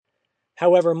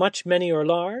However much, many, or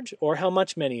large, or how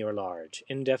much many or large,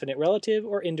 indefinite relative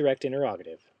or indirect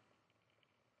interrogative.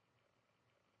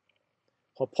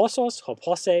 Hoposos,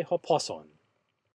 hopose, hoposon.